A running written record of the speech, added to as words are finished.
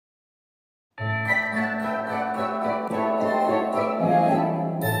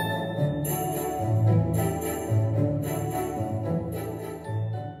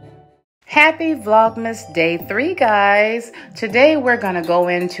Happy Vlogmas Day 3, guys. Today we're going to go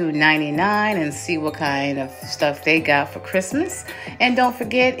into 99 and see what kind of stuff they got for Christmas. And don't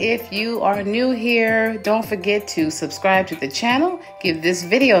forget, if you are new here, don't forget to subscribe to the channel, give this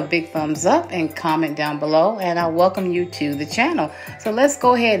video a big thumbs up, and comment down below, and I'll welcome you to the channel. So let's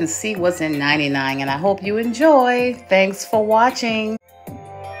go ahead and see what's in 99, and I hope you enjoy. Thanks for watching.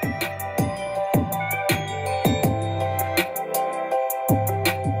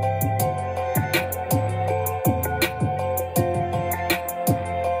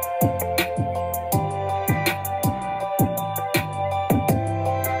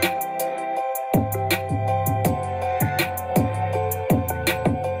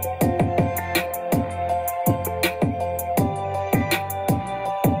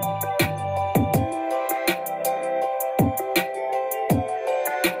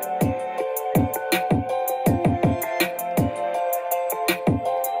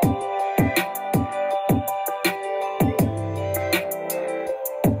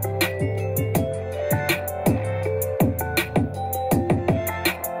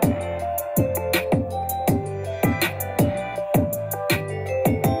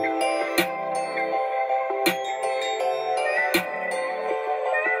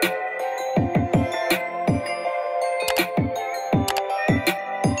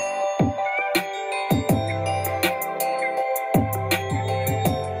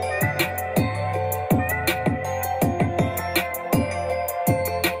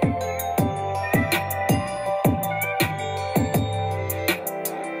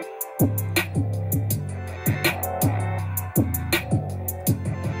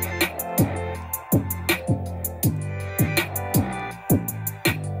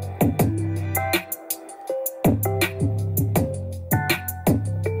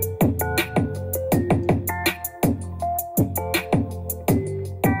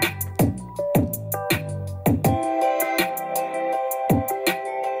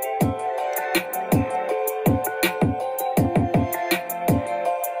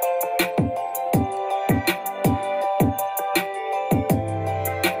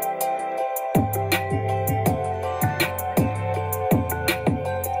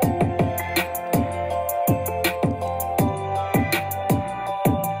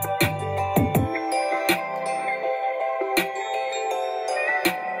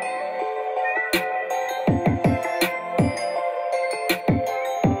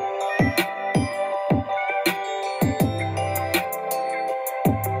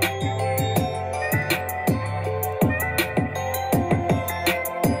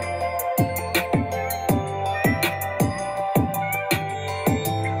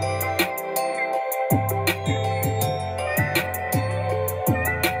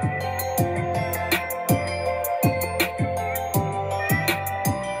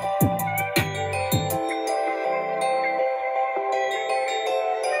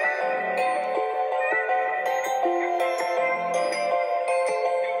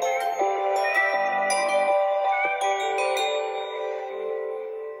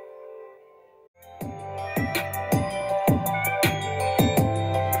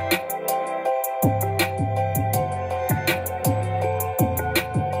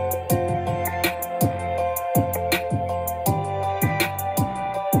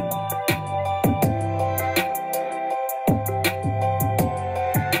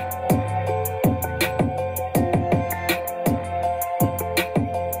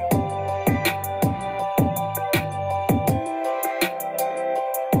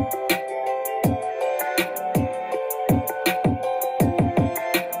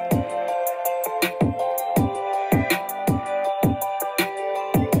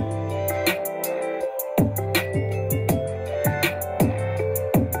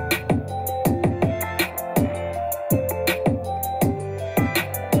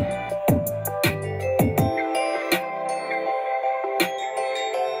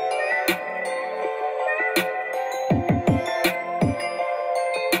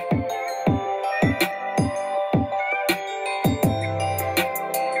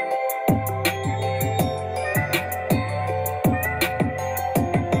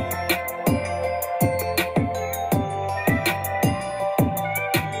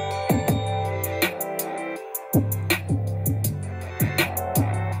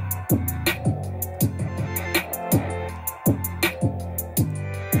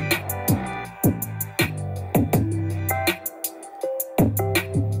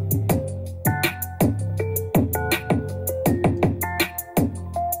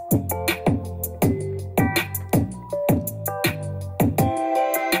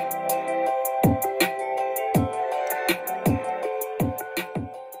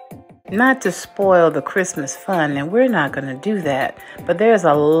 not to spoil the Christmas fun, and we're not going to do that. But there's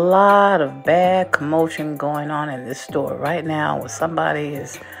a lot of bad commotion going on in this store right now where somebody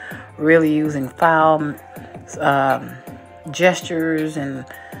is really using foul gestures, and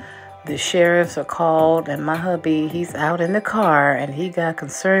the sheriffs are called, and my hubby, he's out in the car, and he got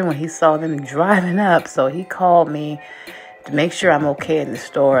concerned when he saw them driving up, so he called me to make sure I'm okay in the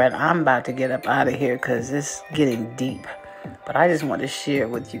store, and I'm about to get up out of here because it's getting deep. But I just want to share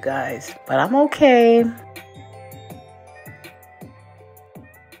with you guys. But I'm okay.